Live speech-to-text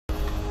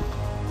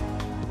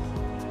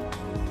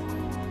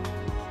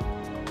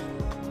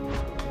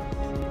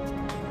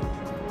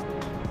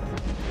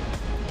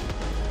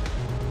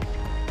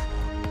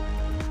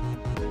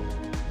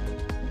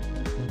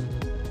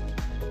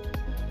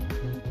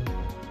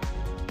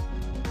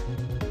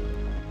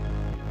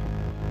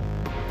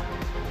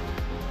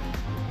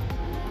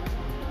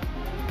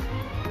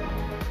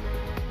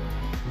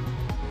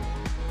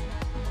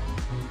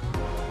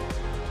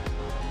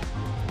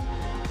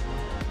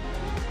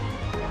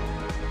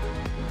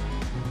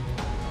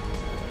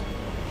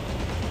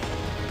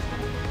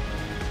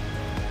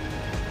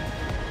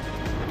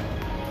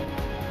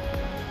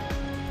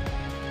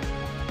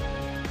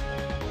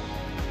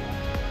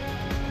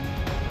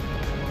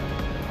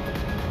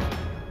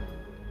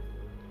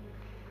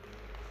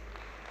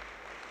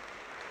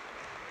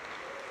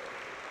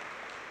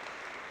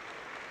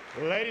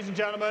Ladies and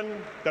gentlemen,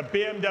 the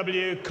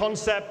BMW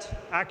Concept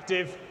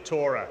Active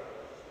Tourer.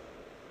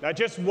 Now,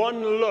 just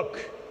one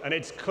look, and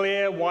it's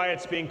clear why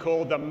it's being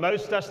called the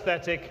most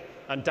aesthetic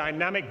and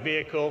dynamic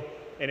vehicle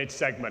in its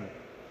segment.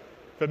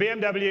 For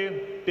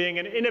BMW, being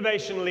an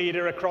innovation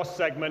leader across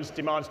segments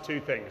demands two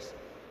things.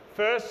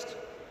 First,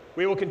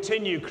 we will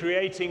continue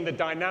creating the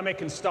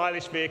dynamic and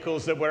stylish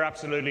vehicles that we're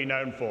absolutely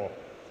known for.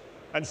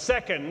 And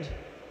second,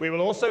 we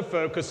will also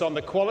focus on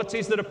the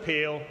qualities that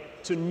appeal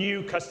to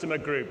new customer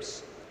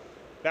groups.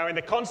 Now, in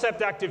the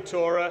Concept Active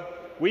Tourer,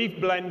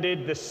 we've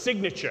blended the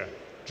signature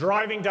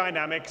driving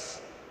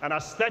dynamics and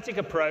aesthetic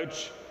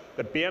approach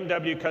that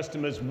BMW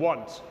customers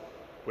want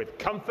with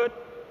comfort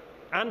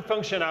and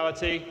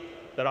functionality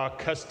that our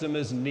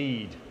customers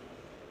need.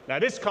 Now,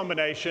 this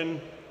combination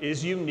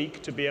is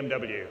unique to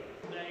BMW.